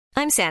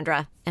I'm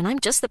Sandra, and I'm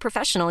just the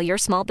professional your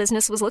small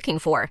business was looking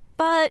for.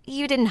 But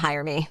you didn't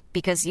hire me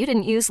because you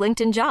didn't use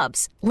LinkedIn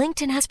Jobs.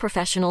 LinkedIn has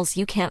professionals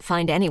you can't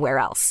find anywhere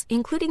else,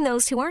 including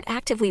those who aren't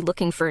actively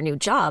looking for a new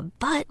job,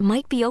 but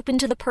might be open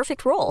to the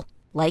perfect role,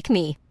 like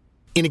me.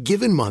 In a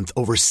given month,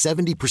 over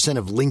 70%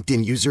 of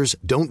LinkedIn users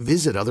don't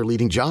visit other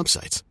leading job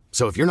sites.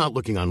 So if you're not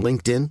looking on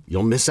LinkedIn,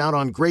 you'll miss out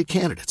on great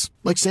candidates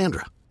like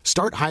Sandra.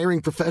 Start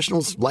hiring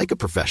professionals like a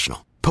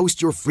professional.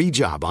 Post your free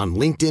job on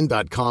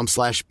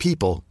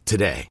linkedin.com/people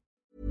today.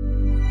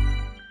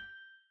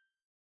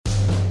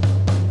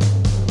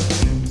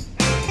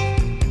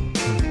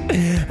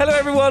 Hello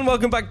everyone,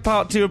 welcome back to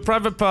part 2 of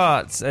Private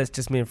Parts. It's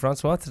just me and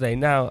Francois today.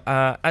 Now,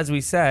 as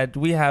we said,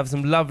 we have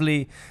some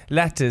lovely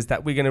letters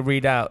that we're going to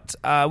read out,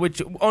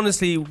 which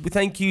honestly,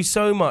 thank you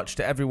so much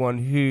to everyone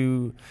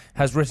who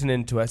has written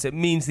into us. It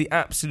means the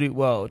absolute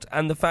world.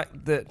 And the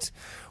fact that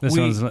this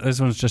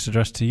one's just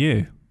addressed to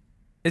you.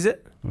 Is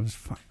it? Well, just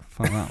fuck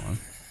that one.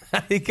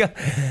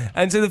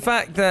 And so the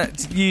fact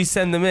that you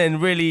send them in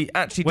really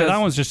actually does... Well,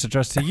 that one's just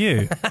addressed to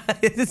you.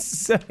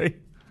 Sorry.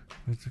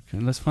 Okay,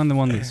 let's find the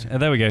one that's...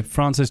 there we go.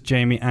 Francis,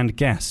 Jamie, and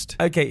guest.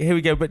 Okay, here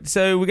we go. But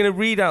so we're going to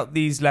read out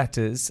these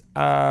letters.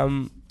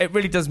 It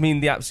really does mean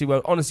the absolute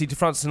world. Honestly, to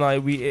Francis and I,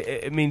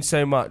 it means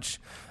so much.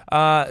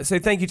 So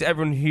thank you to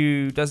everyone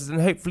who does it,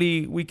 and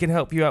hopefully we can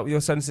help you out with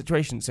your certain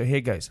situation. So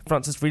here goes.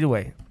 Francis, read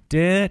away.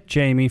 Dear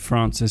Jamie,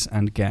 Francis,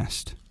 and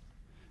guest.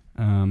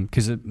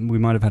 Because we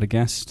might have had a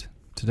guest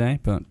today,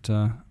 but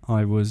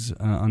I was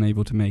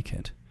unable to make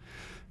it.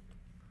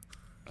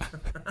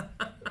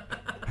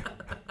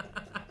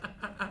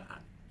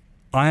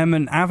 I am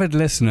an avid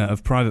listener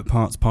of Private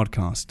Parts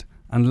podcast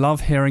and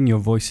love hearing your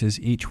voices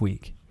each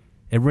week.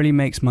 It really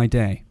makes my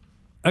day.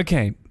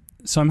 Okay,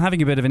 so I'm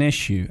having a bit of an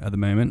issue at the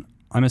moment.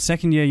 I'm a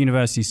second-year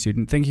university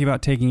student thinking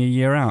about taking a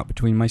year out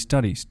between my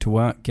studies to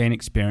work, gain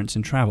experience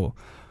and travel.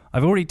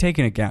 I've already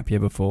taken a gap year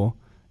before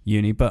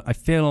uni, but I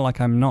feel like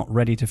I'm not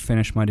ready to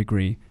finish my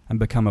degree and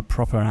become a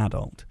proper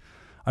adult.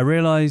 I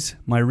realise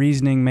my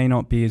reasoning may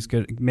not be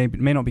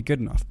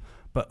good enough,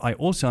 but I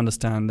also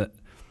understand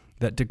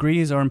that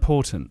degrees are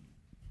important,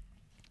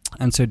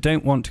 and so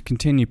don't want to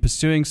continue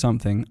pursuing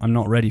something I'm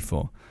not ready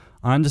for.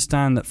 I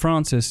understand that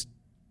Francis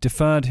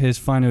deferred his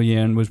final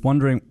year and was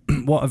wondering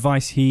what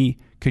advice he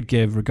could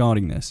give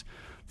regarding this.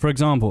 For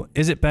example,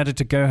 is it better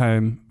to go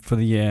home for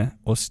the year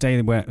or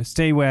stay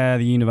where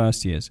the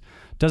university is?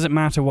 Does it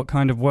matter what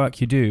kind of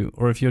work you do,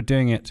 or if you're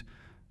doing it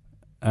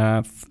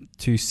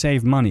to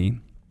save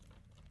money,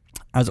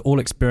 as all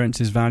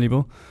experience is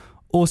valuable?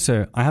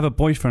 Also, I have a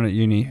boyfriend at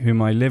uni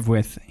whom I live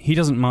with. He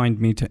doesn't mind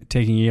me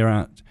taking a year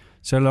out,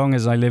 so long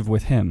as I live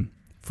with him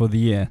for the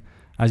year,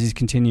 as he's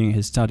continuing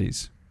his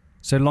studies.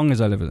 So long as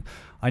I live with him.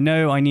 I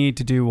know I need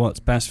to do what's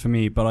best for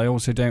me, but I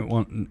also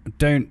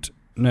don't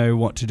know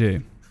what to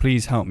do.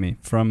 Please help me.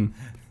 From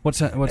what's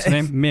her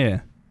name?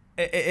 Mir.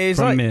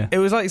 It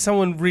was like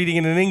someone reading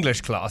in an English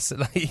class,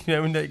 like,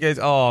 when it goes,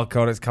 oh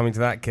god, it's coming to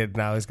that kid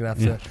now. He's gonna have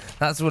to.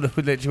 That's what it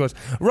literally was.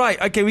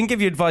 Right. Okay, we can give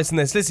you advice on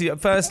this. Listen,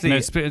 firstly, no,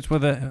 it's where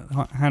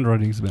the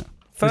handwriting's a bit.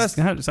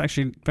 It's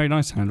actually very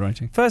nice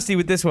handwriting. Firstly,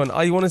 with this one,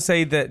 I want to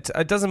say that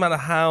it doesn't matter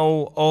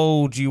how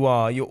old you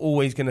are, you're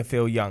always going to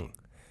feel young.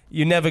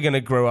 You're never going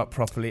to grow up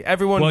properly.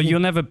 You'll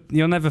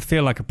never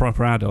feel like a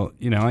proper adult.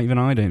 Even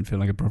I don't feel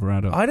like a proper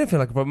adult. I don't feel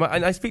like a proper.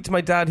 I speak to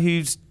my dad,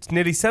 who's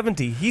nearly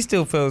 70. He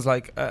still feels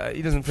like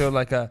he doesn't feel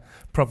like a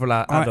proper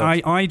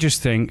adult. I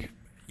just think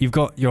you've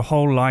got your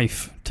whole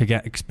life to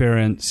get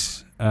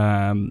experience,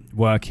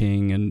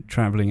 working and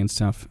traveling and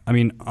stuff. I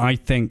mean, I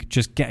think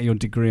just get your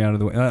degree out of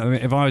the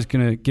way. If I was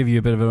going to give you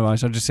a bit of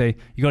advice, I'd just say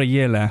you got a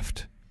year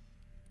left.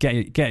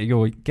 Get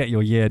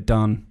your year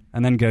done.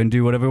 And then go and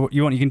do whatever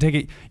you want. You can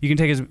take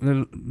as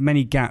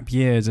many gap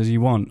years as you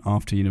want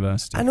after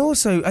university. And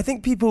also, I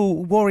think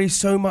people worry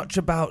so much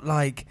about,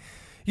 like,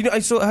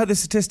 I heard the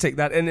statistic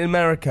that in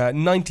America,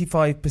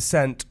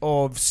 95%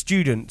 of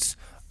students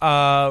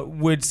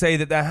would say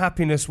that their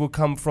happiness will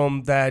come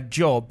from their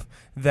job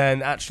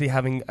than actually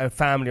having a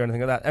family or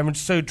anything like that. Everyone's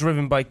so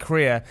driven by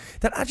career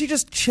that actually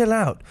just chill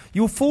out.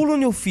 You'll fall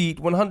on your feet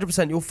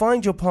 100%. You'll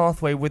find your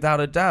pathway without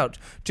a doubt.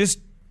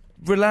 Just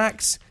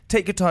relax.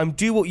 Take your time.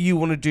 Do what you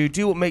want to do.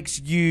 Do what makes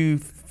you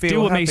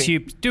feel happy.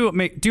 Do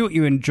what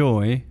you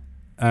enjoy,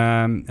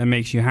 and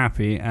makes you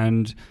happy.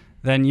 And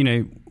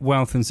then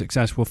wealth and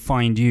success will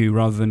find you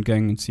rather than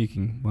going and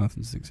seeking wealth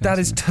and success. That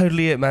is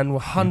totally it, man.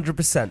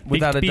 100%,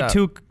 without a doubt.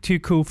 Be too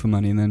cool for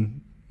money, and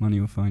then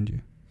money will find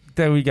you.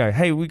 There we go.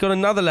 Hey, we got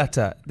another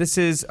letter. This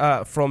is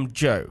from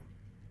Joe.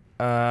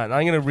 And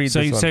I'm going to read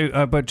this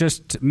one. But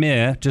just a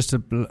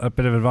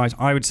bit of advice.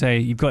 I would say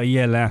you've got a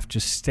year left.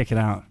 Just stick it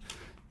out.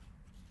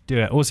 Do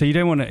it. Also, you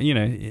don't want to,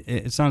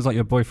 it sounds like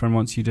your boyfriend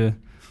wants you to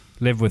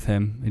live with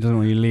him. He doesn't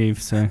want you to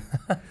leave, so.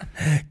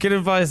 Good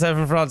advice there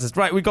from Francis.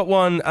 Right, we got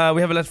one.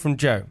 We have a letter from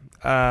Joe.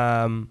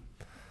 And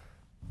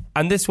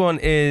this one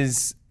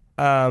is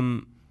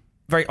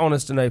very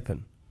honest and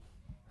open.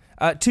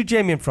 To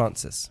Jamie and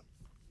Francis.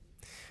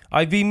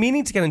 I've been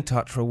meaning to get in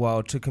touch for a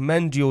while to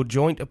commend your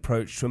joint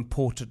approach to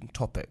important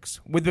topics,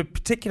 with a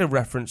particular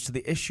reference to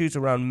the issues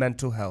around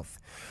mental health.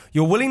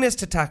 Your willingness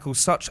to tackle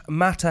such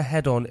matter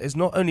head-on is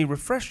not only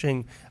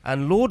refreshing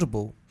and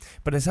laudable,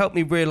 but has helped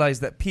me realise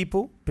that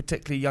people,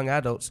 particularly young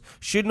adults,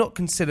 should not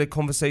consider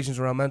conversations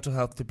around mental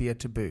health to be a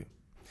taboo.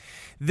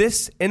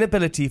 This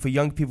inability for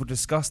young people to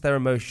discuss their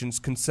emotions,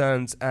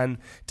 concerns, and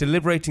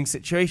deliberating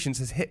situations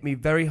has hit me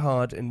very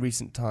hard in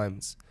recent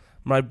times.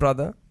 My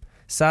brother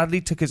sadly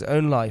took his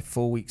own life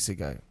 4 weeks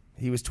ago.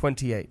 He was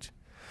 28.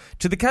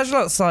 To the casual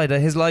outsider,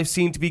 his life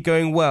seemed to be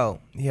going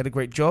well. He had a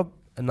great job,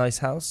 a nice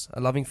house,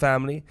 a loving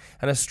family,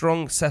 and a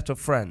strong set of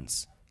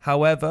friends.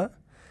 However,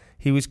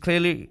 he was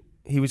clearly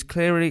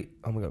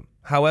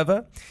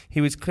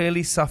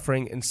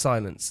suffering in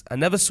silence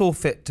and never saw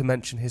fit to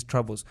mention his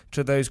troubles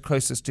to those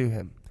closest to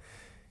him.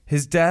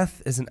 His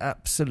death is an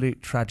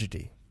absolute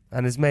tragedy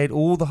and is made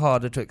all the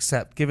harder to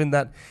accept given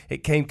that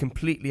it came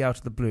completely out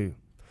of the blue.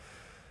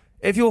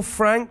 If your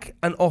frank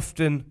and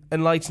often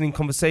enlightening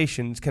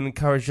conversations can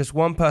encourage just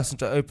one person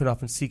to open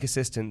up and seek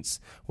assistance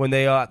when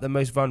they are at the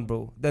most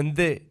vulnerable, then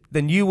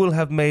you will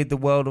have made the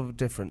world of a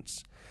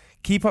difference.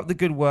 Keep up the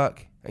good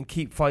work and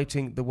keep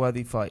fighting the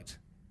worthy fight.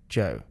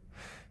 Joe.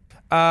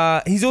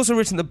 He's also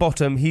written at the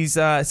bottom, he's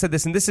said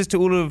this, and this is to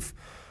all of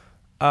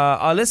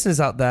our listeners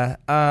out there.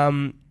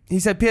 He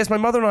said, P.S. My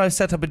mother and I have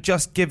set up a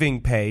Just Giving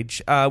page,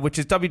 which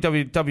is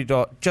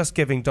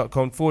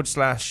www.justgiving.com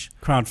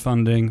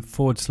crowdfunding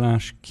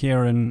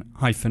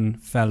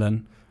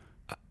 /Kieran-Felon.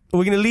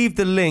 We're going to leave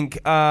the link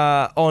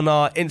on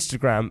our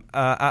Instagram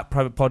at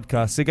Private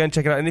Podcast, so go and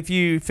check it out. And if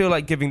you feel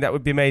like giving, that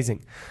would be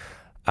amazing.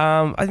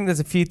 I think there's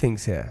a few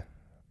things here.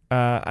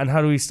 And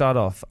how do we start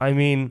off? I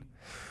mean...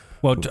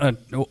 Well,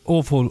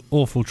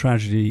 awful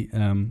tragedy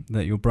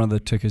that your brother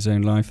took his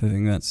own life. I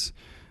think that's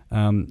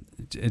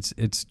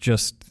it's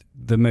just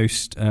the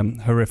most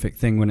horrific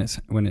thing when it's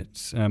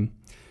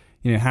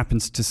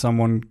happens to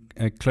someone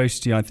close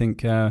to you. I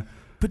think.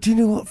 But do you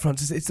know what,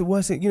 Francis? It's the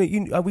worst thing.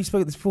 We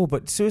spoke this before,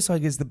 but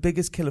suicide is the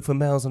biggest killer for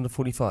males under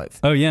 45.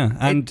 Oh yeah,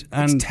 and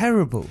it's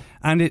terrible.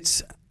 And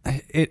it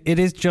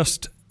is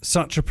just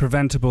such a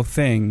preventable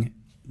thing.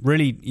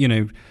 Really,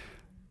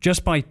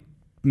 just by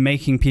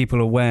making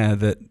people aware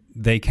that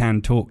they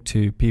can talk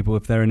to people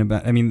if they're in a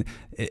bad... I mean,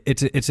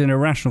 it's an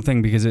irrational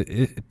thing because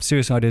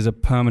suicide is a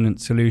permanent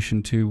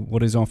solution to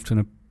what is often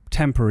a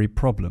temporary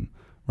problem,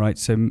 right?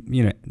 So,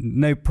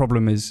 no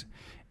problem is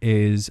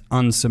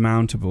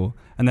unsurmountable.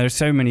 And there are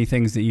so many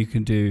things that you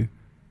can do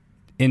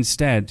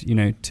instead,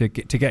 to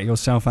get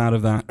yourself out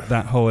of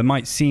that hole. It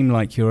might seem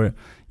like you're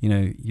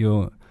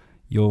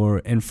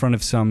in front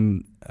of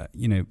some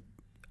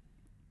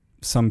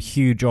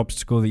huge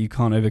obstacle that you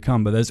can't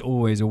overcome, but there's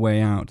always a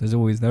way out. There's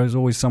always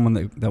someone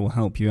that will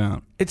help you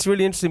out. It's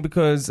really interesting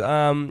because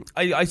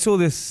I saw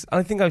this,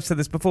 I think I've said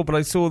this before, but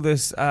I saw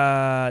this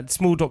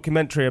small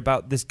documentary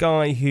about this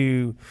guy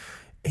who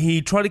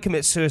he tried to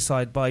commit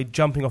suicide by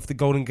jumping off the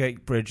Golden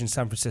Gate Bridge in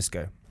San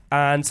Francisco.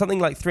 And something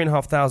like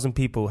 3,500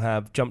 people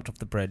have jumped off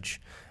the bridge.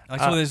 I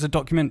saw there's a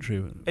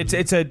documentary.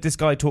 This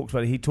guy talks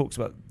about it. He talks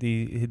about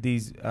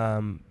these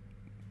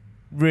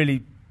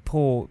really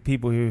poor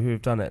people who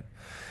have done it.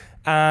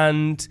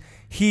 And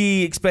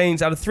he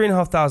explains out of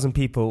 3,500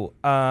 people,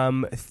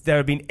 there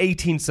have been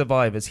 18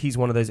 survivors. He's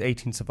one of those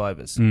 18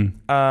 survivors. And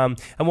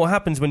what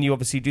happens when you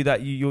obviously do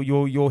that,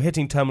 you're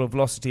hitting terminal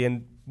velocity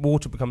and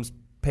water becomes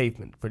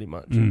pavement pretty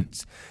much.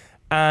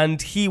 And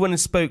he went and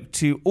spoke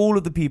to all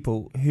of the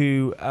people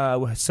who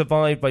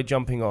survived by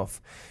jumping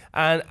off.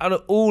 And out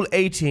of all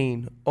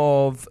 18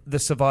 of the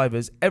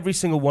survivors, every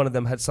single one of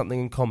them had something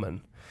in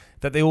common,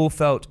 that they all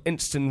felt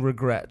instant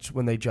regret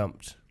when they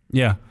jumped.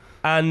 Yeah.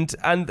 And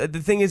the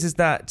thing is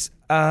that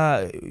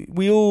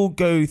we all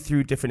go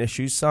through different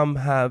issues. Some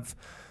have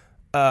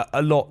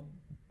a lot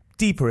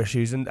deeper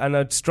issues and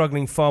are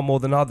struggling far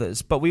more than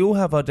others. But we all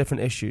have our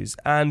different issues.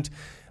 And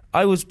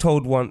I was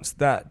told once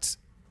that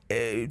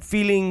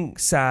feeling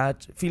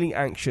sad, feeling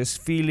anxious,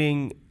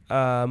 feeling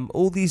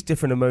all these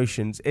different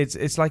emotions,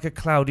 it's like a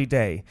cloudy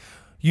day.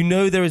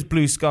 There is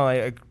blue sky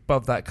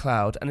above that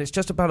cloud, and it's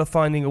just about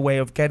finding a way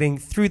of getting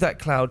through that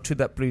cloud to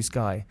that blue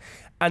sky.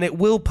 And it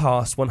will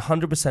pass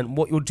 100%.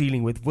 What you're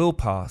dealing with will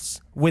pass,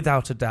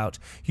 without a doubt.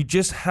 You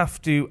just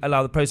have to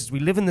allow the process.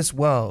 We live in this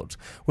world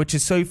which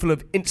is so full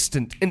of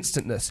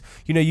instantness.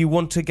 You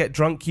want to get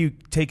drunk, you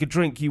take a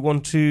drink. You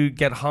want to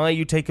get high,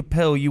 you take a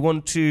pill. You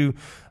want to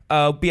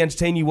be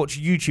entertained, you watch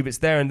YouTube. It's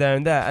there and there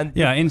and there. And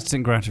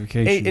instant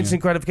gratification.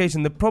 Instant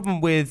gratification. The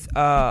problem with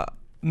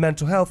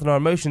mental health and our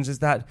emotions is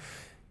that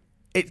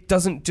it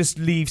doesn't just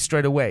leave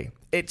straight away.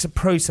 It's a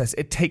process.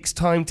 It takes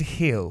time to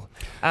heal.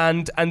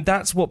 And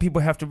that's what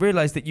people have to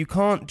realize, that you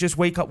can't just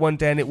wake up one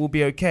day and it will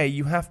be okay.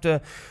 You have to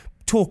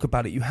talk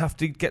about it. You have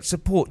to get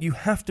support. You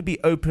have to be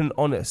open and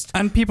honest.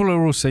 And people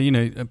are also,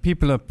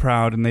 people are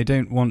proud and they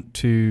don't want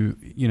to,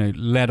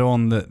 let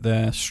on that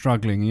they're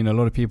struggling. A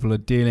lot of people are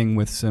dealing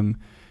with some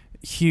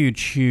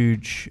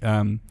huge,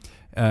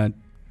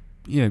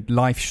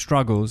 life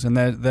struggles, and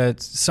they're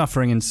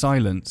suffering in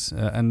silence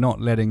and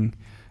not letting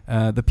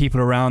the people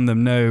around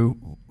them know,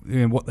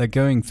 what they're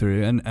going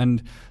through,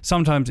 and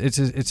sometimes it's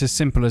as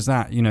simple as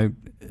that.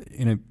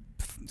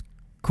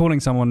 Calling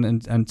someone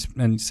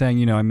and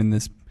saying, I'm in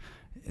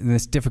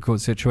this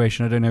difficult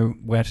situation, I don't know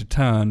where to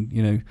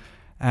turn,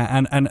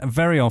 and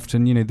very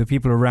often, the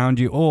people around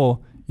you, or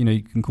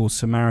you can call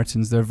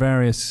Samaritans. There are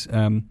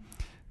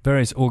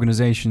various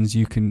organizations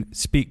you can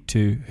speak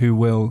to who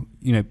will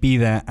be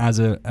there as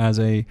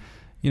a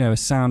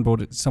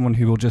soundboard, someone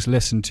who will just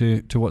listen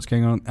to what's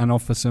going on and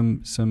offer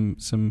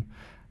some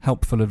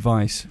helpful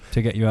advice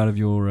to get you out of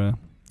your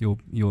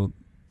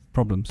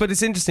problems. But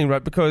it's interesting,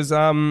 right? Because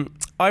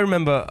I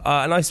remember,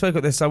 and I spoke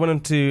at this, I went on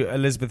to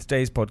Elizabeth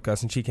Day's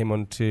podcast and she came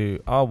on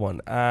to our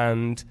one.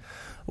 And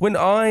when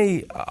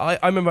I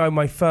remember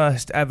my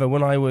first ever,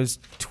 when I was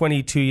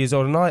 22 years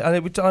old, and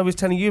I was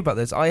telling you about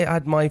this, I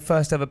had my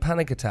first ever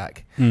panic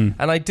attack. And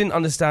I didn't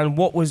understand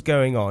what was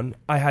going on.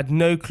 I had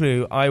no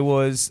clue. I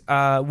was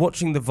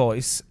watching The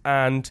Voice,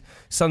 and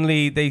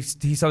suddenly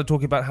he started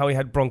talking about how he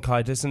had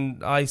bronchitis,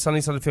 and I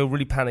suddenly started to feel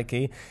really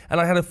panicky, and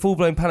I had a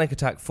full-blown panic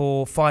attack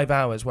for 5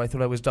 hours where I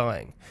thought I was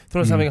dying. I thought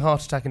I was having a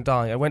heart attack and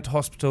dying. I went to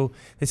hospital.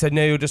 They said,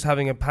 no, you're just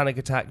having a panic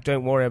attack.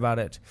 Don't worry about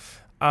it.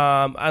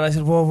 And I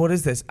said, well, what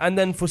is this? And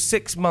then for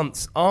 6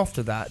 months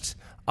after that,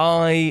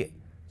 I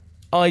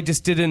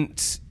just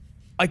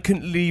I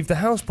couldn't leave the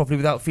house properly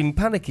without feeling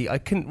panicky. I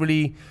couldn't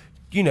really,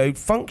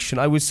 function.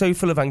 I was so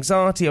full of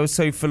anxiety. I was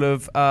so full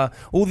of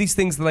all these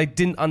things that I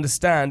didn't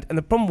understand. And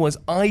the problem was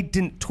I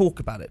didn't talk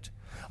about it.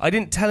 I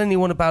didn't tell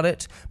anyone about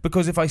it,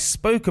 because if I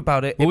spoke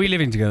about it... Were we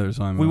living together at the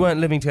time? We weren't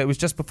living together. It was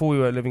just before we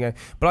were living together.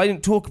 But I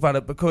didn't talk about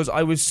it because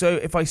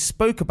if I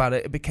spoke about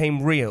it, it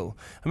became real.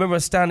 I remember I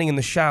was standing in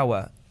the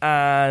shower,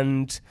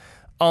 and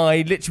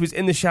I literally was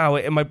in the shower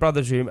in my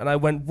brother's room, and I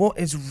went, what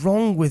is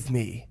wrong with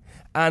me?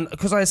 And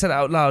because I said it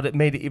out loud, it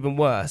made it even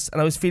worse. And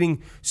I was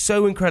feeling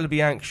so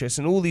incredibly anxious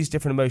and all these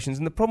different emotions.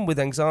 And the problem with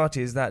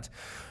anxiety is that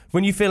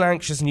when you feel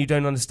anxious and you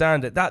don't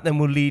understand it, that then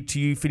will lead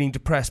to you feeling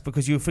depressed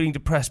because you're feeling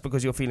depressed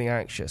because you're feeling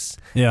anxious.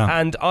 Yeah.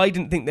 And I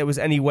didn't think there was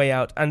any way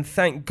out. And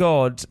thank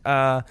God,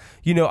 I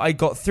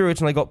got through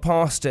it and I got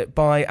past it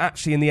by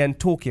actually, in the end,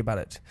 talking about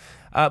it.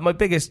 My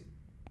biggest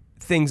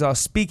things are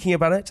speaking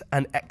about it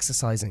and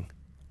exercising.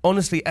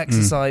 Honestly,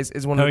 exercise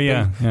is one of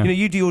the things.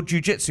 You do your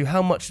jiu-jitsu.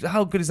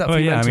 How good is that for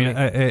you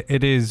mentally?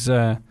 It is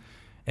a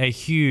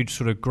huge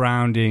sort of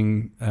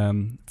grounding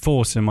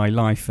force in my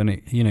life, and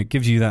it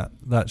gives you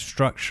that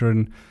structure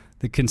and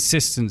the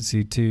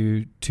consistency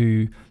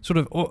to sort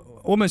of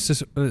almost a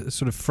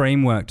sort of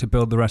framework to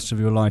build the rest of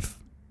your life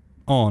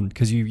on,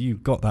 because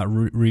you've got that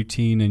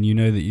routine, and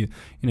that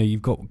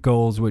you've got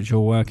goals which you're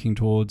working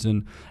towards,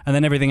 and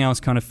then everything else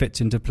kind of fits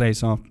into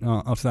place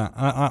after that.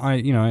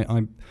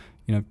 I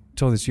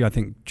told this to you, I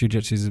think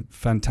jiu-jitsu is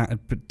fantastic,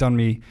 done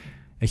me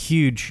a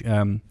huge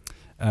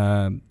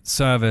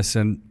service,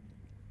 and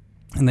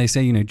they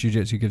say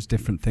jiu-jitsu gives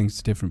different things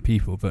to different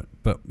people,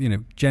 but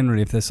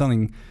generally if there's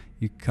something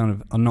you kind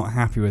of are not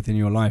happy with in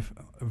your life,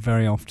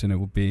 very often it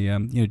will be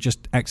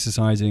just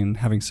exercising and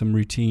having some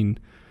routine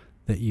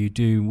that you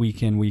do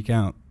week in, week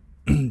out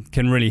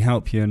can really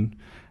help you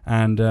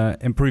and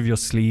improve your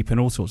sleep and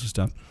all sorts of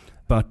stuff.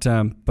 But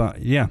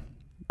yeah.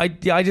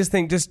 I just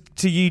think, just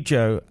to you,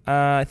 Joe,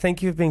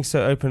 thank you for being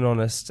so open and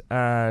honest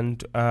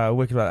and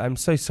wicked about it. I'm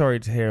so sorry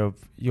to hear of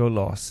your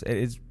loss. It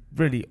is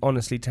really,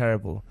 honestly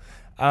terrible.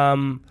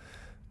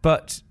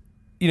 But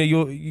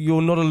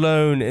you're not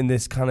alone in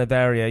this kind of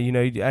area,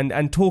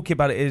 and talking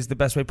about it is the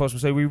best way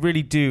possible. So we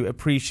really do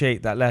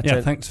appreciate that letter.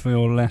 Yeah, thanks for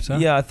your letter.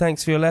 Yeah,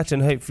 thanks for your letter,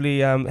 and hopefully,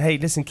 hey,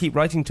 listen, keep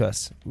writing to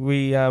us.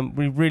 We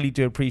really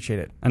do appreciate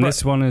it. And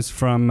this one is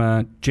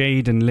from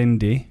Jade and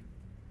Lindy.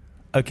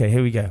 Okay,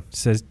 here we go. It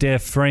says, Dear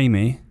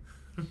Framey,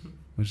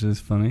 which is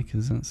funny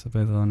because that's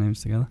both of our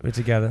names together. We're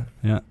together.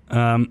 Yeah.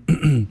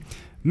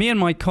 Me and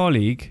my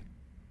colleague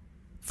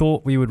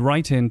thought we would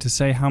write in to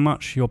say how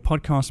much your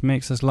podcast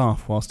makes us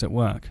laugh whilst at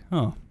work.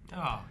 Oh.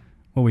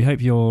 Well, we hope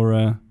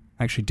you're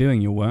actually doing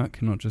your work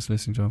and not just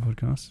listening to our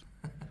podcast.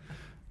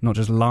 Not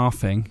just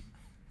laughing,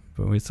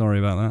 but we're sorry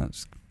about that.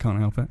 Just can't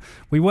help it.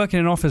 We work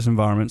in an office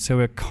environment, so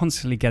we're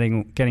constantly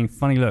getting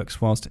funny looks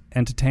whilst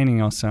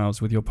entertaining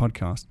ourselves with your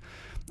podcast,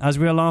 as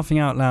we are laughing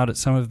out loud at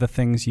some of the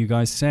things you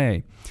guys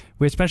say.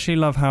 We especially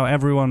love how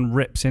everyone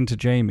rips into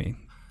Jamie.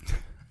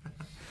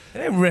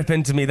 They don't rip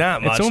into me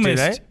that much, do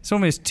they? It's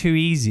almost too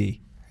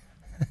easy.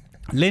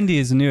 Lindy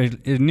is a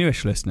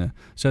newish listener,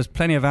 so has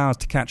plenty of hours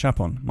to catch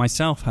up on.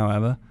 Myself,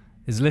 however,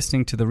 is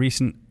listening to the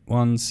recent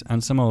ones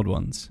and some old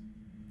ones.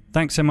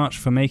 Thanks so much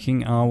for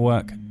making our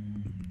work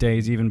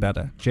days even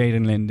better. Jade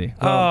and Lindy.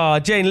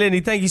 Jade and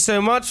Lindy, thank you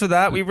so much for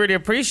that. We really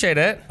appreciate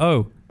it.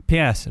 Oh,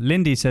 P.S.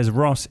 Lindy says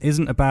Ross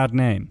isn't a bad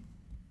name.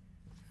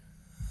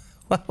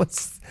 Do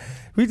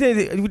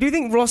you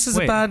think Ross is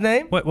a bad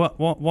name? What?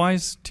 Why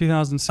is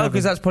 2007? Oh,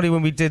 because that's probably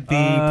when we did the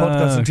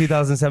podcast in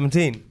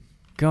 2017.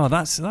 God,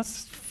 that's.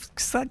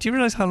 Do you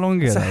realise how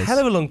long ago that is? It's a hell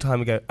of a long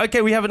time ago.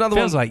 Okay, we have another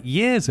one. Feels like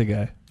years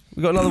ago.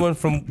 We got another one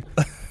from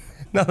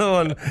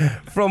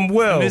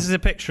Will. And this is a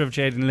picture of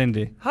Jade and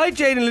Lindy. Hi,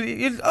 Jade and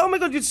Lindy. Oh my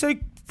God, you're so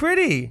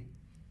pretty.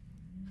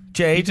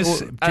 Jade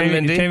and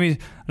Lindy. Jamie, I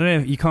don't know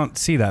if you can't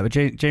see that, but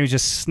Jamie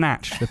just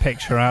snatched the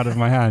picture out of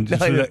my hand,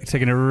 just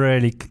taking a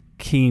really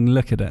keen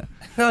look at it.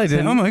 No, I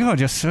didn't. Oh my God,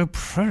 you're so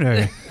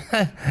pretty.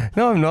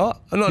 No, I'm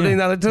not. I'm not doing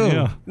that at all.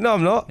 Yeah. No,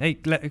 I'm not. Hey,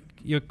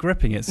 you're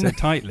gripping it so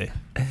tightly.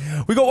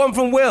 We got one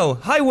from Will.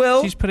 Hi,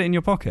 Will. She's put it in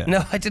your pocket.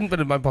 No, I didn't put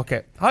it in my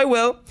pocket. Hi,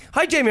 Will.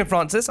 Hi, Jamie and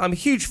Francis. I'm a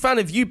huge fan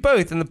of you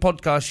both, and the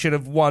podcast should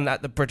have won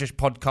at the British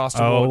Podcast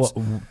Awards.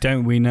 Oh,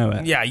 don't we know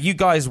it? Yeah, you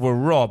guys were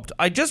robbed.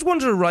 I just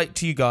wanted to write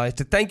to you guys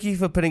to thank you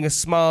for putting a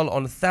smile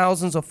on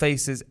thousands of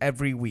faces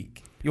every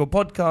week. Your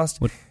podcast...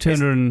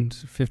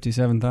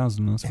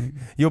 257,000 last week.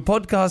 Your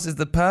podcast is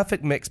the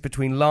perfect mix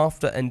between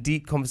laughter and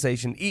deep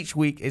conversation. Each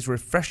week is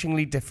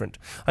refreshingly different.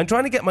 I'm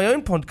trying to get my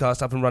own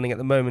podcast up and running at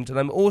the moment, and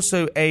I'm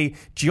also a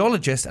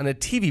geologist and a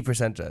TV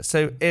presenter.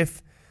 So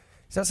if...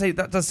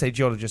 That does say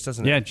geologist,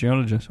 doesn't it? Yeah,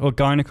 geologist. Or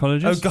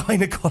gynecologist. Oh,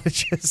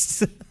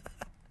 gynecologist.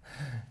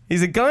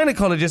 He's a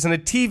gynecologist and a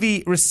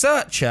TV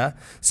researcher.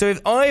 So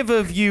if either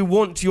of you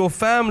want your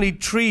family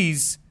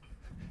trees...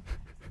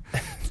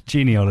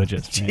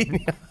 Genealogist.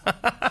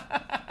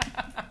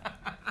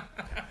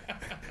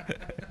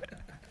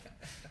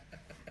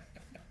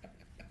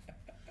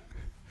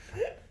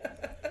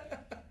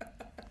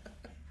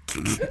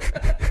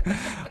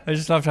 I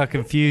just loved how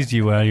confused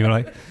you were. You were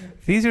like,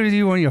 these are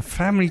you want your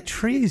family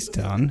trees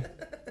done?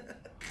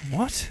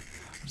 What?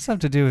 What does that have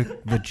to do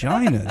with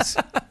vaginas?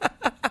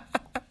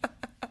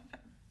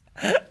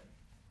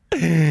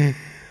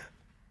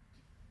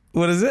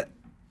 What is it?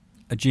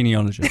 A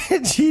genealogist. A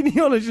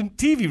genealogist and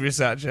TV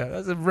researcher.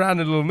 That's a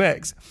random little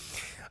mix.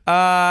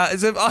 So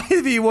if either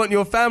of you want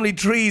your family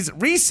trees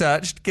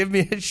researched, give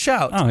me a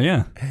shout. Oh,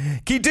 yeah.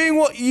 Keep doing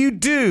what you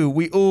do.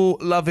 We all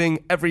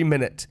loving every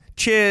minute.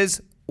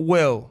 Cheers,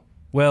 Will.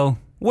 Will,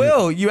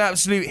 you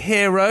absolute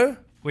hero.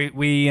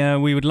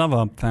 we would love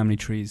our family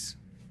trees.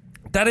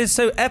 That is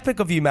so epic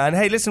of you, man.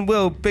 Hey, listen,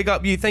 Will, big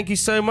up you. Thank you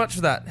so much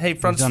for that. Hey,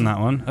 Francis. We've done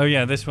that one. Oh,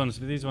 yeah, these ones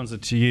are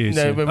to you.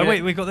 No, so. but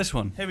wait, we got this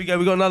one. Here we go.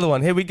 We got another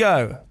one. Here we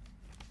go.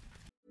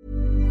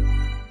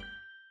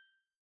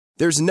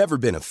 There's never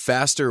been a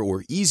faster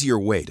or easier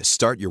way to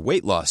start your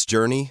weight loss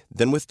journey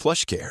than with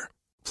PlushCare.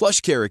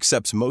 PlushCare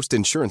accepts most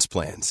insurance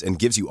plans and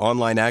gives you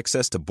online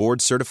access to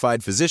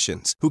board-certified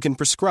physicians who can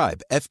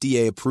prescribe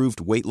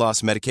FDA-approved weight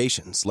loss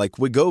medications like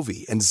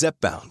Wegovy and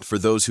Zepbound for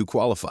those who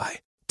qualify.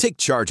 Take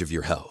charge of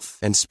your health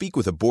and speak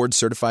with a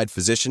board-certified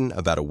physician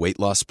about a weight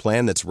loss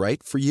plan that's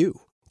right for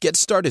you. Get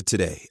started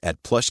today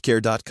at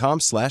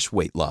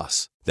plushcare.com/weight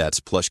loss.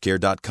 That's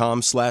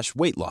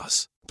plushcare.com/weight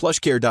loss.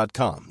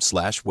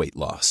 plushcare.com/weight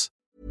loss.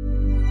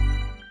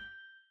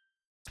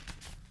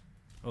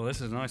 Oh,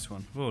 this is a nice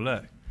one. Oh,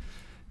 look.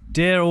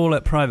 Dear all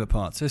at Private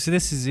Parts. So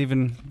this is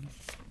even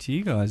to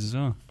you guys as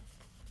well.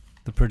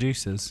 The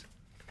producers.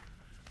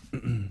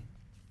 All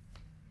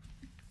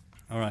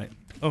right.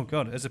 Oh,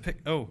 God. There's a pic.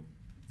 Oh,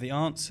 the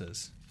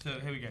answers. So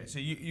here we go. So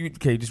you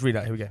okay, just read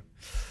out. Here we go.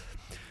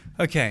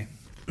 Okay.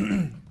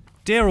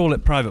 Dear all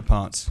at Private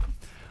Parts.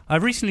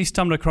 I've recently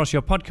stumbled across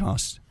your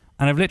podcast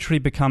and I've literally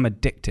become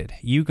addicted.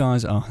 You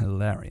guys are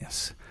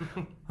hilarious.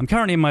 I'm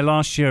currently in my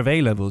last year of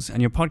A-levels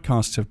and your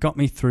podcasts have got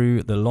me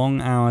through the long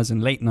hours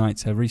and late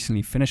nights. I've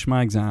recently finished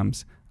my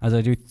exams as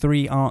I do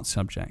 3 art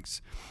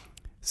subjects.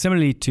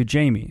 Similarly to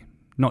Jamie,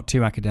 not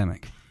too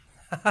academic.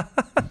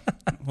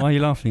 Why are you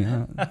laughing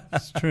at that?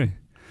 It's true.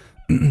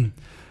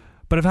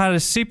 But I've had a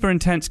super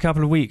intense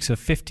couple of weeks of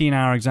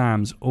 15-hour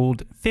exams.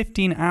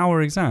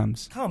 15-hour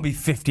exams? Can't be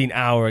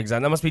 15-hour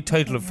exam. That must be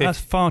total of 15. That's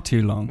far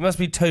too long. It must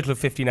be total of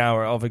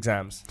 15-hour of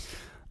exams.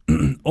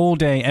 All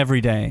day,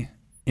 every day,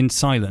 in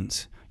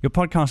silence. Your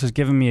podcast has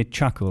given me a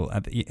chuckle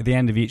at the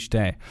end of each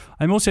day.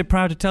 I'm also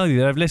proud to tell you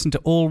that I've listened to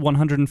all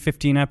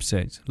 115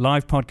 episodes,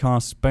 live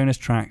podcasts, bonus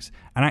tracks,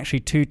 and actually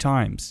 2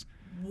 times.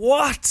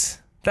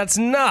 What? That's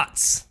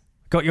nuts.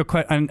 Got your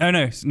question?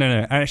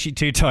 No. Actually,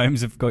 2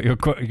 times I've got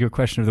your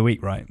question of the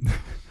week right.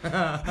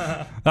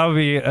 That would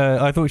be.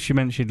 I thought she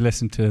meant she'd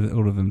listened to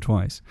all of them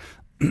twice.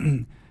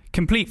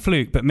 Complete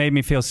fluke, but made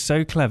me feel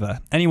so clever.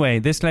 Anyway,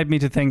 this led me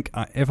to think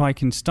if I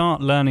can start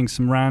learning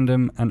some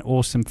random and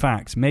awesome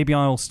facts, maybe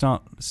I'll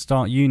start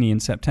uni in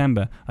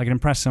September. I can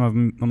impress some of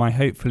my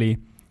hopefully,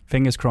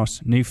 fingers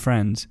crossed, new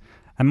friends,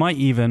 and might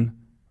even.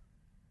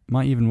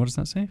 What does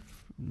that say?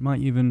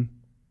 Might even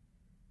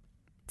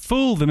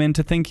fool them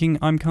into thinking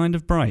I'm kind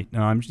of bright.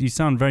 No, you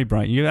sound very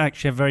bright. You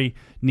actually have very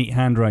neat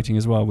handwriting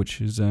as well, which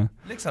is...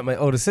 looks like my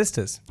older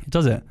sister's.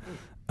 Does it?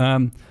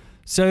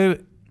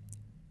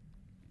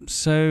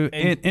 So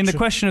in the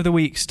question of the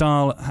week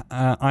style,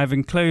 I've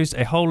enclosed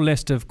a whole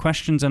list of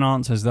questions and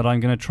answers that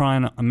I'm going to try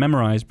and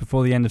memorize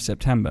before the end of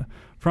September.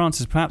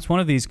 Francis, perhaps one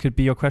of these could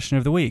be your question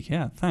of the week.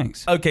 Yeah,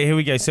 thanks. Okay, here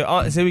we go. So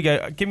here we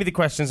go. Give me the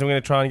questions. I'm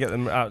going to try and get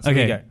them out. So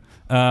okay. Here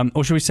we go.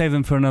 Or should we save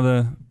them for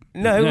another...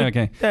 No,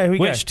 okay. No, here we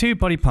Which go. 2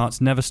 body parts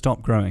never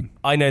stop growing?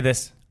 I know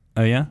this.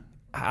 Oh, yeah?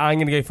 I'm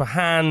going to go for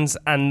hands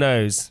and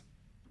nose.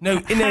 No,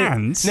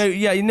 hands? No,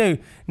 yeah, no.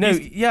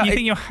 You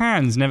think your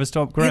hands never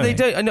stop growing? Yeah, they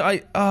don't.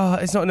 I know.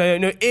 It's not.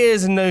 No.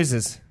 Ears and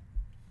noses.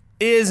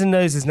 Ears and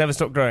noses never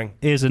stop growing.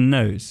 Ears and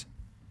nose.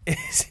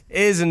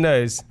 Ears and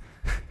nose.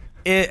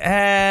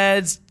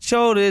 heads,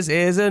 shoulders,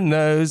 ears and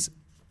nose.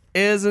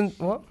 Ears and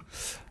what?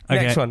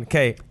 Okay. Next one.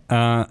 Okay.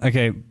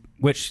 Okay.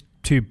 Which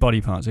 2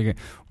 body parts? Okay.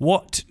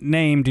 What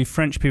name do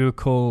French people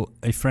call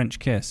a French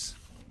kiss?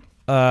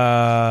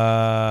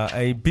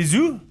 A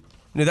bisou?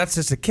 No, that's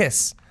just a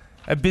kiss.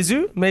 A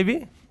bisou,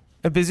 maybe?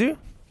 A bisou?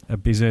 A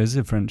bisou is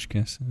a French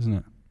kiss, isn't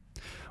it?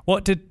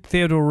 What did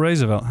Theodore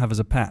Roosevelt have as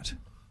a pet?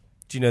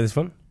 Do you know this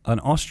one? An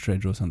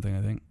ostrich or something,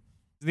 I think.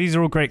 These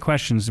are all great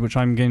questions, which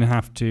I'm going to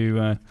have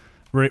to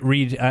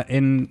read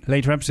in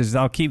later episodes.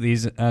 I'll keep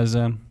these as...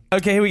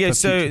 Okay, here we go.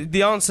 So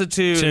the answer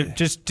to... So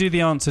just do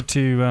the answer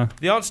to...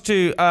 the answer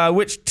to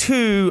which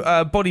 2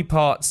 body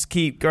parts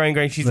keep going.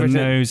 She's the written...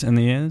 nose and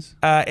the ears?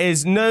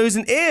 Is nose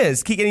and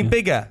ears. Keep getting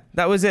bigger.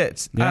 That was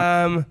it.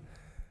 Yeah.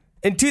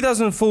 In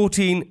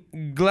 2014,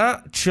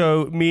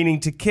 glacho, meaning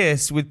to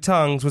kiss with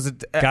tongues, was a...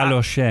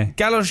 Galoche.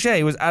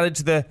 Galoche was added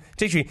to the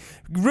dictionary.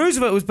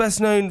 Roosevelt was best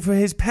known for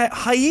his pet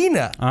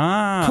hyena.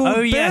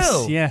 Called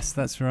Bill. Yes,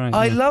 that's right.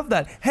 I love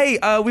that. Hey,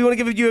 we want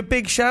to give you a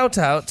big shout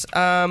out.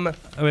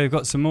 We've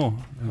got some more.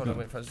 Hold on,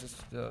 wait,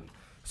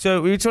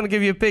 so we just want to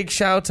give you a big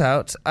shout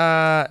out.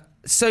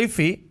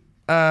 Sophie.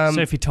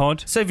 Sophie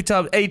Todd. Sophie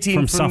Todd, 18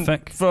 from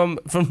Suffolk. From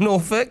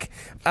Norfolk.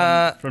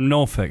 From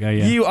Norfolk, oh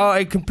yeah. You are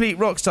a complete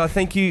rock star.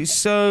 Thank you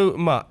so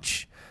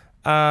much.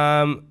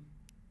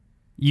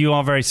 You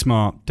are very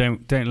smart.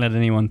 Don't let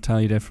anyone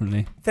tell you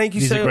differently. Thank you.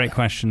 These are great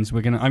questions.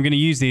 I'm going to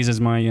use these as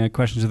my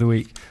questions of the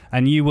week,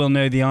 and you will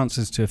know the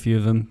answers to a few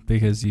of them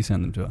because you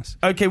sent them to us.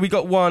 Okay, we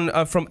got one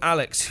from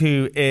Alex,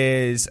 who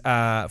is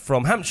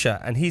from Hampshire,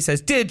 and he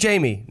says, "Dear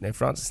Jamie," no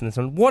Francis in this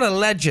one. "What a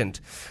legend!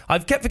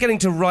 I've kept forgetting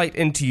to write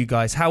into you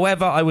guys.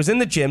 However, I was in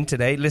the gym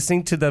today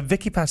listening to the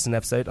Vicky Patterson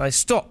episode. I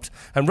stopped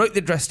and wrote the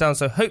address down,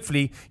 so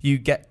hopefully you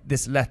get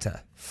this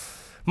letter."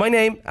 My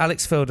name,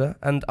 Alex Fielder,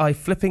 and I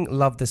flipping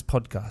love this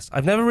podcast.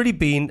 I've never really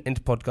been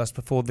into podcasts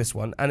before this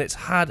one, and it's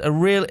had a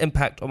real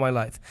impact on my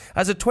life.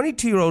 As a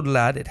 22-year-old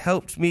lad, it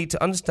helped me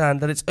to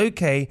understand that it's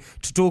okay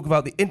to talk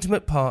about the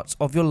intimate parts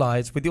of your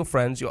lives with your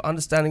friends. Your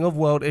understanding of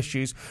world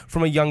issues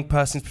from a young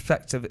person's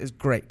perspective is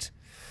great.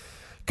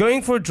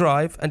 Going for a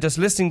drive and just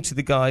listening to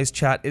the guys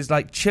chat is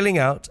like chilling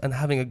out and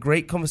having a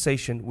great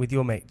conversation with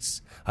your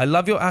mates. I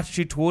love your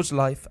attitude towards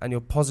life and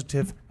your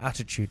positive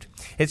attitude.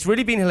 It's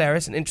really been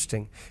hilarious and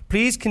interesting.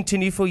 Please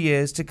continue for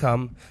years to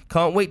come.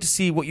 Can't wait to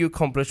see what you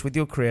accomplish with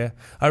your career.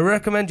 I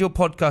recommend your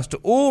podcast to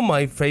all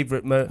my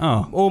favourite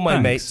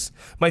mates.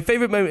 My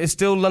favourite moment is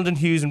still London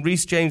Hughes and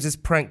Rhys James's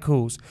prank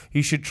calls.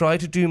 You should try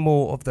to do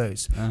more of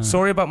those.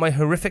 Sorry about my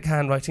horrific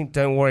handwriting.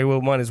 Don't worry,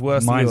 Will. Mine is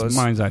worse than yours.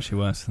 Mine's actually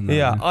worse than that.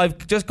 Yeah,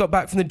 I've just got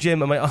back from the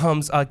gym and my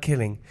arms are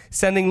killing.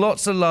 Sending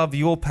lots of love,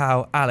 your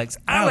pal, Alex.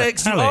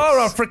 Alex, you are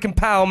our freaking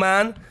pal,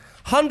 man.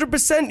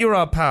 100% you're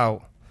our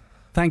pal.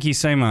 Thank you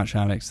so much,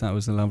 Alex. That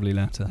was a lovely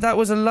letter. That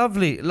was a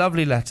lovely,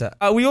 lovely letter.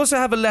 We also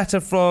have a letter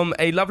from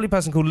a lovely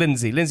person called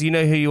Lindsay. Lindsay, you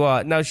know who you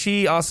are. Now,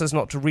 she asked us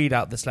not to read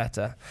out this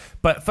letter.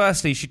 But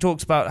firstly, she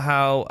talks about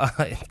how...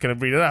 I'm going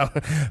to read it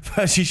out.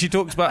 Firstly, she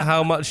talks about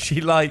how much she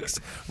likes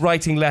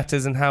writing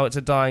letters and how it's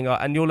a dying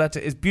art. And your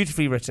letter is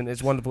beautifully written.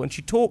 It's wonderful. And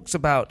she talks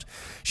about...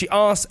 She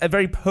asks a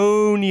very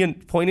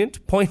poignant question.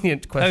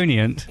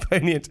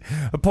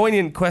 A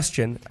poignant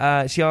question.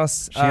 She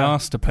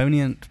asked a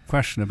poignant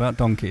question about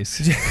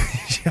donkeys.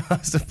 She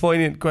asked a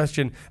poignant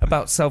question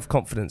about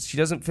self-confidence. She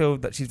doesn't feel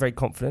that she's very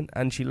confident,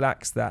 and she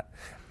lacks that.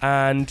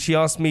 And she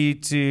asked me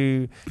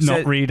to...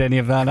 Not read any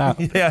of that out.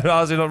 Yeah,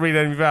 I was not read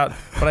any of that,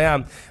 but I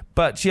am.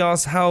 But she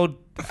asked, how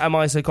am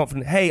I so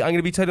confident? Hey, I'm going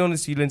to be totally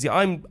honest with you, Lindsay.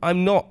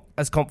 I'm not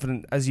as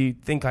confident as you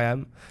think I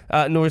am,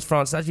 nor is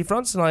Francis. Actually,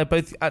 Francis and I are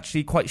both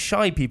actually quite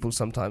shy people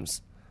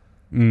sometimes.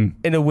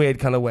 In a weird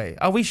kind of way.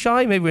 Are we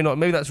shy? Maybe we're not.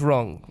 Maybe that's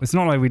wrong. It's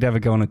not like we'd ever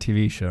go on a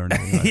TV show or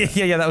anything like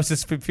that. Yeah, that was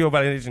just pure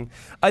validation.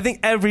 I think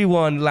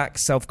everyone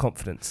lacks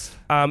self-confidence.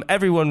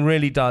 Everyone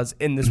really does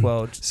in this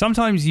world.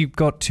 Sometimes you've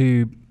got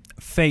to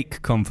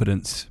fake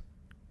confidence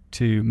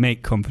to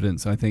make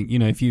confidence, I think. You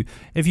know, if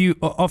you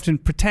often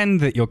pretend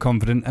that you're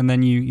confident and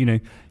then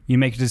you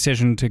make a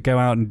decision to go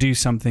out and do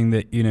something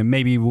that, you know,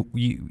 maybe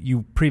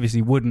you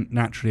previously wouldn't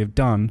naturally have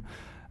done,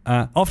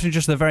 often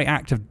just the very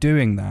act of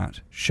doing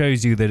that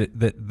shows you that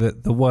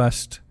the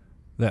worst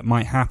that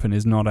might happen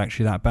is not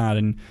actually that bad,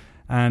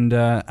 and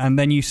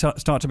then you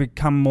start to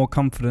become more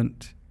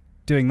confident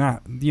doing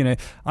that. You know,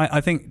 I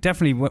think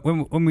definitely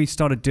when we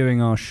started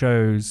doing our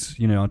shows,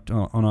 you know,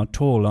 on our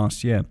tour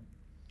last year,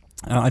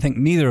 I think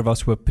neither of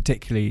us were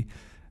particularly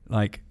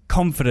like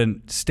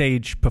confident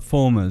stage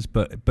performers,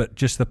 but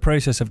just the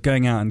process of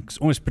going out and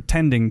almost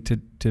pretending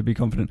to be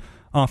confident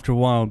after a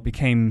while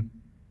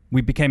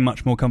we became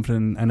much more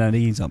confident and at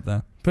ease up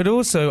there. But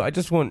also, I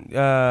just want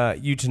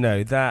you to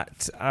know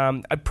that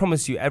I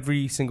promise you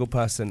every single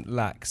person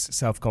lacks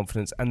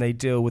self-confidence and they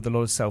deal with a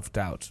lot of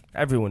self-doubt.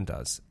 Everyone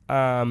does.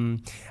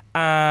 And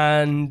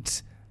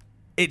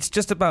it's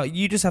just about,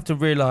 you just have to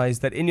realise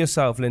that in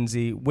yourself,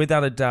 Lindsay,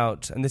 without a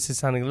doubt, and this is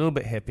sounding a little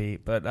bit hippie,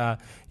 but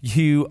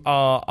you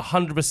are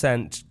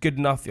 100% good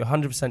enough, you're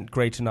 100%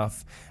 great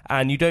enough,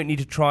 and you don't need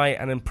to try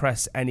and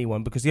impress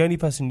anyone, because the only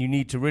person you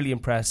need to really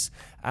impress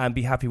and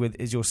be happy with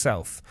is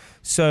yourself.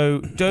 So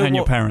don't and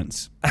your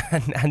parents.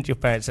 and your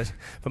parents.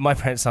 But my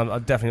parents are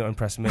definitely not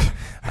impressed with me.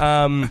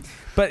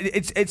 But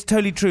it's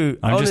totally true.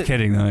 I'm just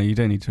kidding, though. You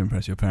don't need to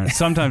impress your parents.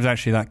 Sometimes,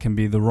 actually, that can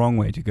be the wrong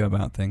way to go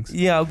about things.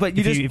 Yeah, but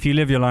if you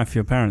live your life for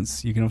your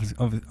parents, you can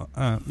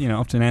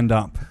often end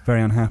up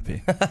very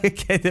unhappy.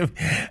 Okay,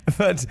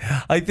 but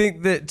I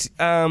think that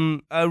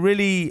I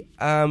really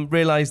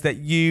realise that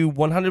you,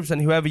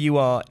 100%, whoever you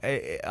are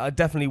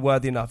definitely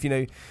worthy enough. You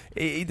know,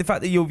 the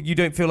fact that you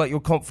don't feel like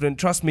you're confident,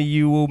 trust me,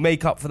 you will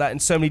make up for that in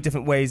so many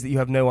different ways that you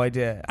have no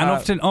idea.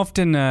 And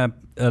often a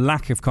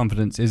lack of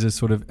confidence is a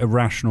sort of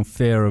irrational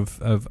fear of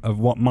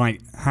what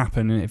might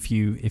happen if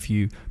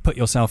you put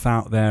yourself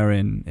out there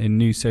in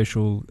new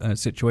social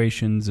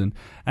situations,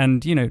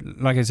 and you know,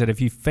 like I said,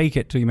 if you fake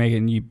it till you make it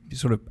and you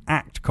sort of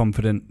act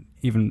confident,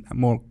 even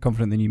more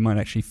confident than you might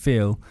actually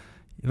feel,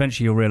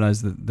 eventually you'll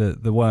realise that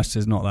the worst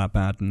is not that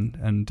bad,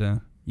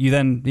 and you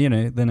then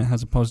it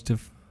has a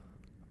positive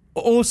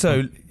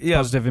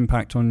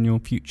impact on your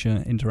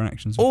future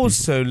interactions with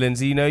also people.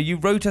 Lindsay, you know, you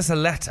wrote us a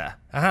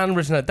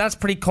handwritten letter. That's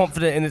pretty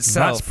confident in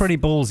itself. That's pretty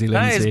ballsy,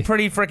 Lindsay. That is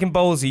pretty freaking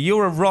ballsy.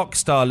 You're a rock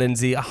star,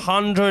 Lindsay,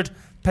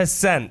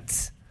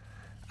 100%.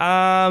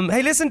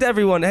 Hey, listen to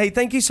everyone. Hey,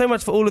 thank you so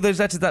much for all of those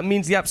letters. That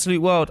means the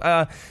absolute world.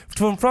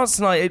 From France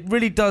tonight, it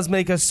really does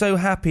make us so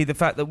happy, the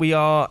fact that we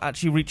are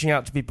actually reaching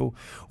out to people.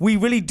 We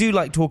really do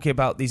like talking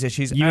about these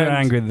issues. You were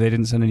angry that they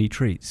didn't send any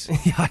treats.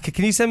 Yeah,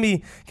 can you send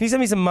me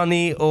some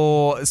money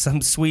or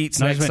some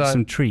sweets next time?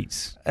 Some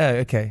treats. Oh,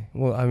 okay.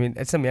 Well, I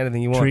mean, send me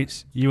anything you want.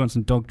 Treats? You want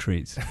some dog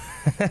treats?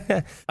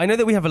 I know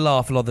that we have a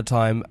laugh a lot of the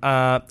time,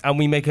 and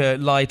we make a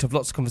light of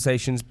lots of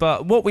conversations,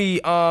 but what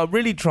we are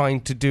really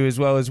trying to do as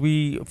well is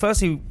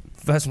first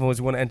and foremost,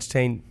 we want to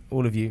entertain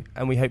all of you,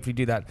 and we hopefully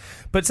do that.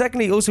 But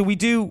secondly, also, we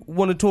do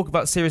want to talk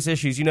about serious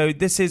issues. You know,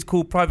 this is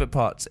called Private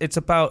Parts. It's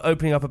about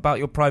opening up about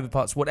your private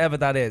parts, whatever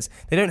that is.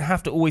 They don't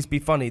have to always be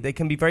funny. They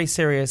can be very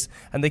serious,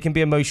 and they can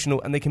be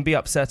emotional, and they can be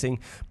upsetting.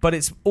 But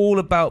it's all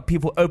about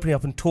people opening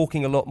up and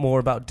talking a lot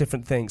more about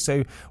different things.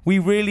 So we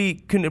really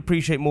couldn't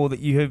appreciate more that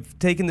you have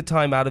taken the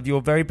time out of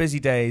your very busy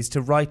days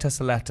to write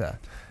us a letter.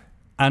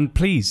 And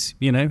please,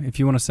 you know, if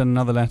you want to send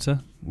another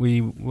letter,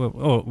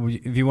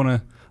 if you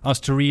want us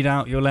to read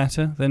out your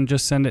letter, then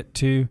just send it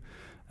to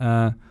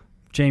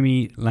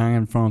Jamie Lang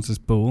and Francis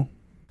Bull,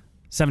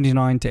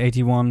 79 to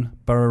 81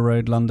 Borough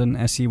Road, London,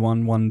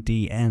 SE1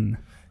 1DN.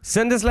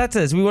 Send us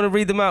letters. We want to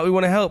read them out. We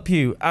want to help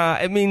you.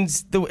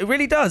 It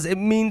really does. It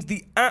means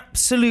the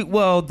absolute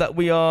world that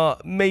we are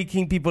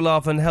making people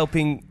laugh and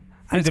helping.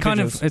 And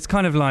it's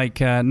kind of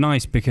like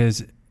nice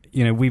because,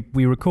 you know,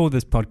 we record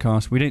this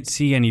podcast. We don't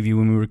see any of you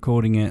when we're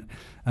recording it.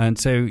 And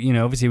so, you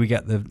know, obviously we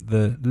get the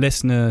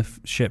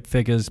listenership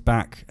figures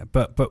back,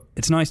 but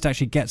it's nice to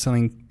actually get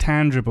something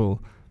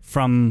tangible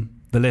from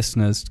the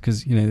listeners,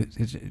 because, you know,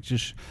 it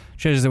just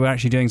shows us that we're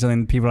actually doing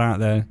something that people are out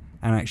there,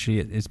 and actually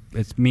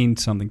it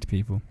means something to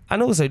people.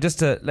 And also, just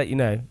to let you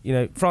know,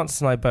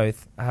 Francis and I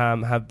both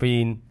have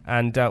been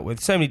and dealt with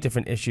so many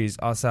different issues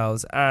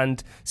ourselves,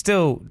 and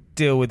still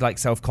deal with like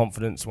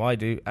self-confidence, I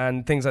do,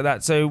 and things like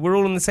that. So we're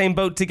all in the same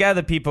boat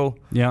together, people.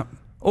 Yeah.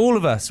 All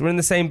of us, we're in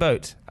the same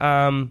boat,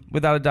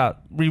 without a doubt.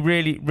 We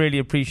really, really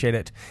appreciate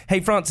it. Hey,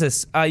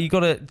 Francis, you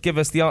got to give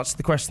us the answer to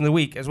the question of the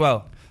week as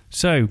well.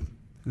 So,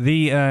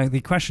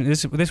 the question,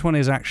 this one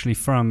is actually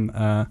from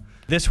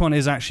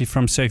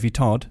Sophie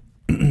Todd.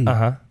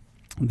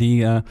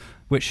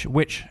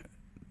 Which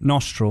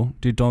nostril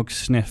do dogs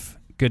sniff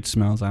good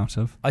smells out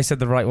of? I said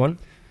the right one.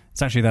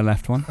 It's actually their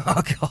left one.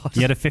 Oh, God.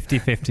 You had a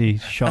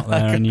 50-50 shot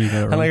there, and you got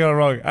it wrong. And I got it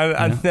wrong.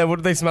 And then what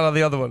do they smell out of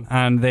the other one?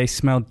 And they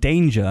smell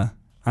danger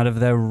out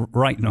of their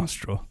right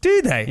nostril.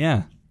 Do they?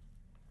 Yeah.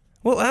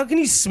 Well, how can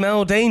you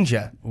smell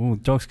danger? Oh,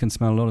 dogs can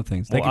smell a lot of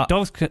things.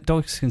 Dogs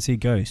can see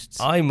ghosts.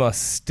 I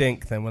must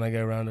stink then when I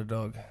go around a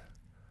dog.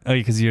 Oh,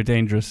 because you're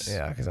dangerous.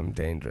 Yeah, because I'm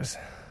dangerous.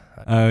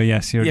 Oh,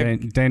 yes, you're a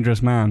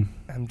dangerous man.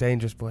 I'm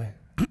dangerous, boy.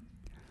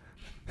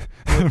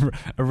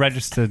 A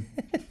registered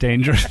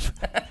dangerous.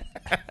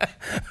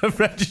 A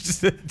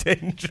registered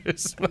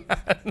dangerous man.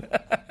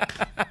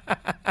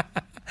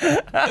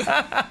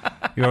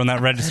 You're on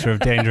that register of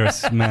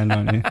dangerous men,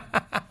 aren't you?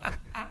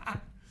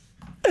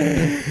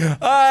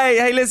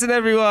 Hey, listen,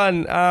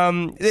 everyone.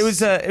 It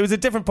was a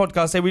different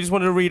podcast. We just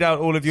wanted to read out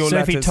all of your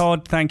Sophie letters.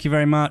 Todd, thank you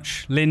very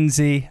much.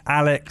 Lindsay,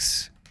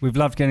 Alex, we've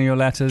loved getting your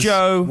letters.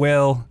 Joe,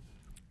 Will,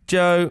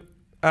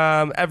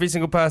 every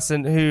single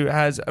person who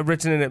has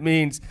written in it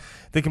means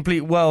the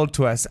complete world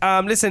to us.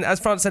 Listen,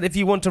 as Francis said, if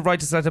you want to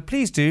write us a letter,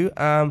 please do.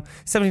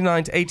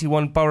 79 to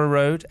 81 Borough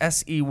Road,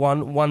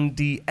 SE1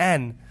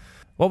 1DN.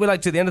 What we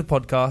like to do at the end of the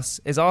podcast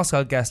is ask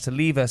our guests to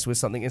leave us with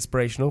something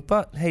inspirational.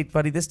 But, hey,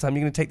 buddy, this time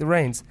you're going to take the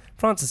reins.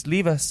 Francis,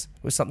 leave us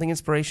with something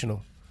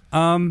inspirational.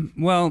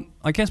 Well,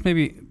 I guess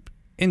maybe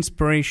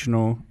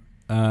inspirational.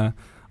 I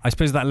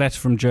suppose that letter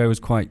from Joe was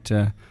quite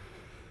a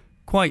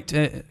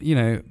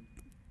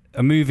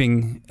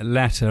moving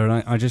letter.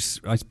 And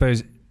I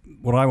suppose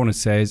what I want to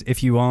say is,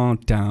 if you are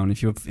down,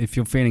 if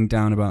you're feeling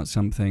down about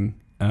something,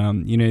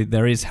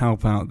 there is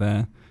help out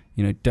there.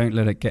 Don't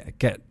let it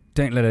get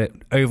don't let it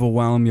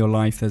overwhelm your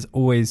life. There's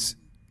always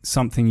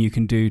something you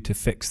can do to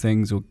fix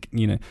things, or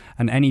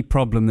and any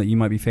problem that you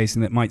might be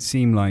facing that might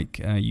seem like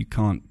you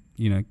can't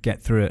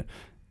get through it,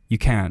 you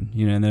can,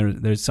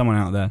 and there's someone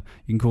out there.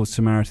 You can call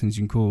Samaritans,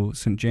 you can call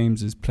St.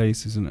 James's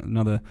Place is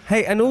another.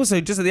 Hey, and also,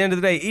 just at the end of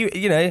the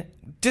day,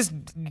 just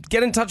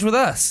get in touch with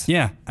us.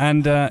 Yeah,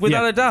 and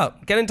without a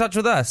doubt, get in touch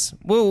with us.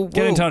 We'll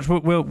get in touch.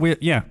 We'll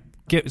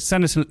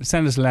send us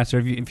a letter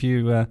if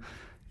you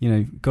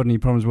got any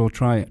problems. We'll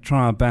try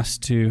our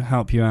best to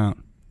help you out.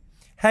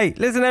 Hey,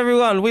 listen,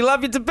 everyone, we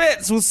love you to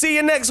bits. We'll see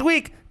you next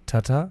week.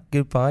 Ta-ta,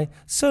 goodbye,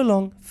 so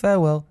long,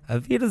 farewell,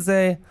 auf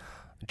Wiedersehen,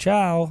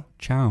 ciao,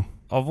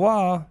 au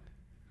revoir,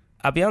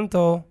 a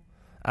bientôt,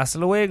 hasta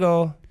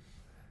luego,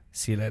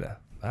 see you later,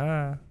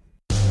 bye.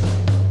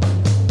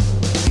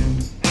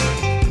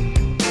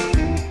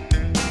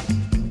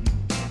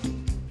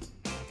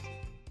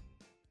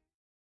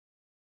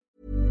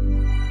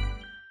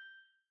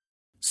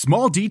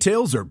 Small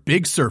details are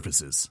big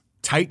surfaces.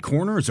 Tight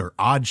corners are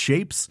odd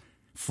shapes.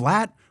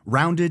 Flat,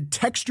 rounded,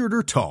 textured,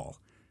 or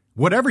tall.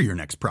 Whatever your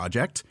next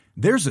project,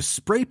 there's a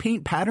spray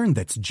paint pattern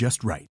that's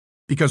just right.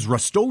 Because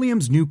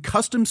Rust-Oleum's new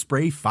Custom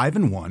Spray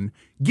 5-in-1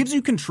 gives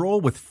you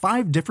control with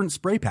 5 different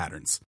spray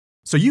patterns.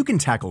 So you can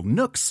tackle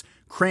nooks,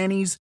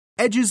 crannies,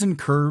 edges, and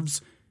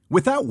curves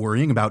without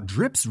worrying about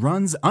drips,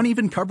 runs,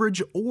 uneven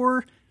coverage,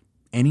 or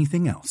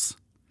anything else.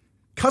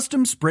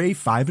 Custom Spray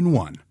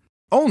 5-in-1.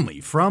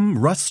 Only from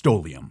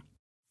Rust-Oleum.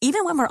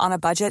 Even when we're on a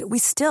budget, we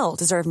still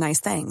deserve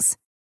nice things.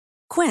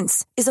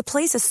 Quince is a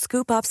place to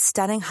scoop up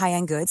stunning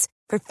high-end goods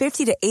for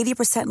 50 to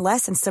 80%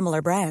 less than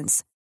similar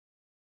brands.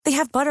 They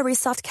have buttery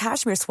soft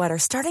cashmere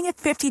sweaters starting at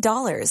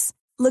 $50,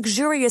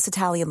 luxurious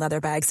Italian leather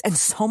bags, and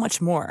so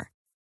much more.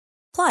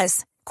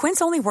 Plus,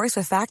 Quince only works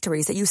with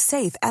factories that use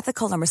safe,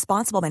 ethical, and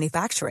responsible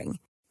manufacturing.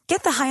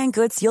 Get the high-end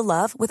goods you'll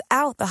love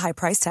without the high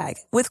price tag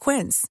with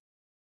Quince.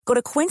 Go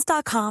to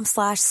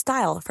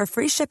quince.com/style for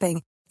free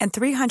shipping and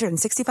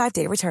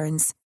 365-day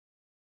returns.